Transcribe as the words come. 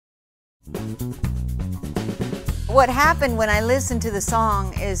What happened when I listened to the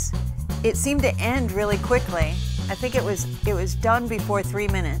song is it seemed to end really quickly. I think it was done before 3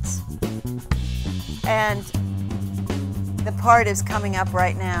 minutes. And the part is coming up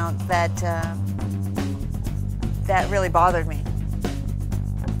right now that that really bothered me.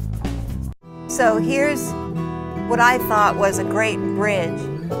 So here's what I thought was a great bridge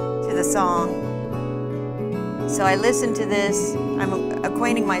to the song. So I listened to this. I'm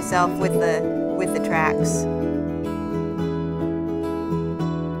acquainting myself with the tracks.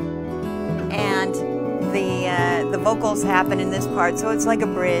 And the vocals happen in this part, so it's like a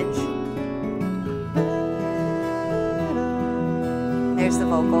bridge. There's the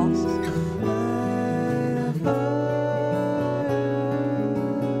vocals.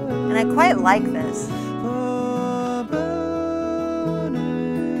 And I quite like this.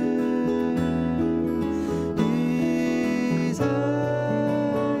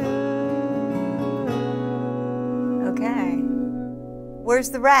 Okay. Where's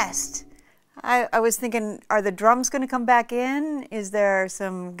the rest? I was thinking, are the drums going to come back in? Is there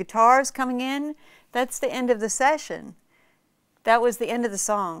some guitars coming in? That's the end of the session. That was the end of the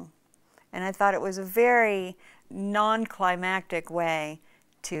song. And I thought it was a very non-climactic way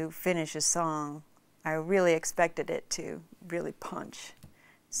to finish a song. I really expected it to really punch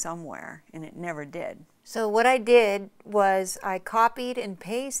somewhere, and it never did. So what I did was I copied and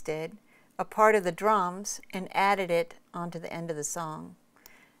pasted a part of the drums and added it onto the end of the song.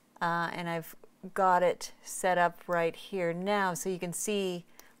 And I've got it set up right here now so you can see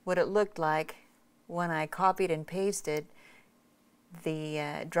what it looked like when I copied and pasted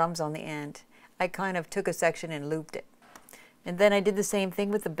the drums on the end. I kind of took a section and looped it. And then I did the same thing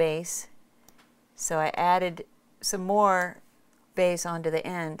with the bass. So I added some more bass onto the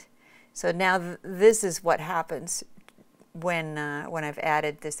end. So now this is what happens when I've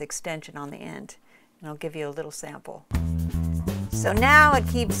added this extension on the end. And I'll give you a little sample. So now it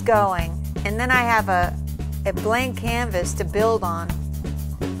keeps going, and then I have a blank canvas to build on.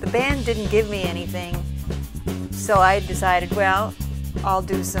 The band didn't give me anything, so I decided, well, I'll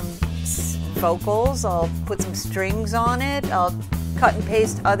do some vocals, I'll put some strings on it, I'll cut and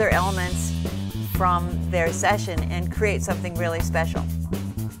paste other elements from their session and create something really special.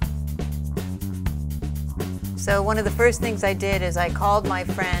 So one of the first things I did is I called my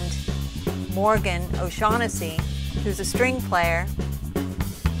friend Morgan O'Shaughnessy, who's a string player,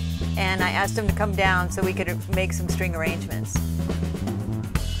 and I asked him to come down so we could make some string arrangements.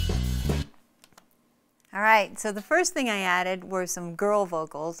 All right, so the first thing I added were some girl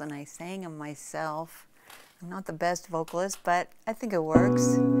vocals, and I sang them myself. I'm not the best vocalist, but I think it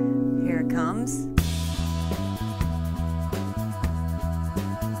works. Here it comes.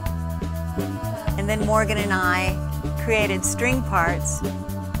 And then Morgan and I created string parts.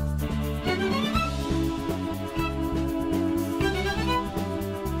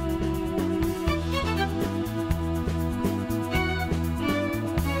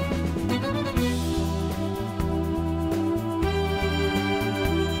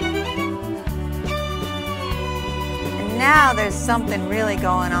 Now there's something really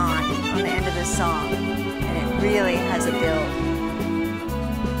going on the end of this song, and it really has a build.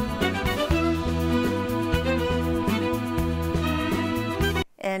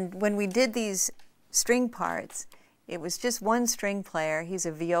 And when we did these string parts, it was just one string player. He's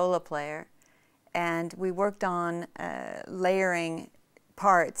a viola player, and we worked on layering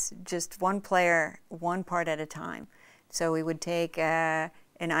parts, just one player, one part at a time. So we would take an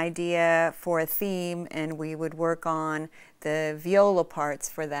idea for a theme, and we would work on the viola parts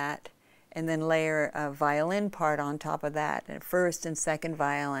for that, and then layer a violin part on top of that, and first and second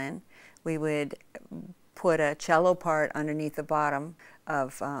violin. We would put a cello part underneath the bottom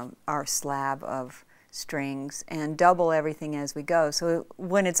of our slab of strings and double everything as we go. So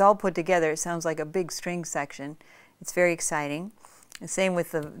when it's all put together, it sounds like a big string section. It's very exciting. The same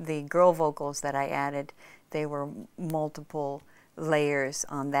with the girl vocals that I added. They were multiple layers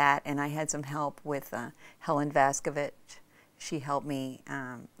on that, and I had some help with Helen Vaskovich. She helped me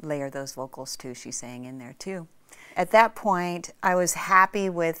layer those vocals too. She sang in there too. At that point, I was happy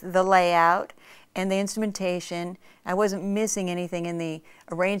with the layout and the instrumentation. I wasn't missing anything in the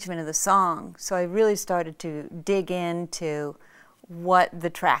arrangement of the song, so I really started to dig into what the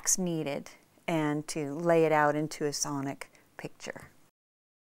tracks needed and to lay it out into a sonic picture.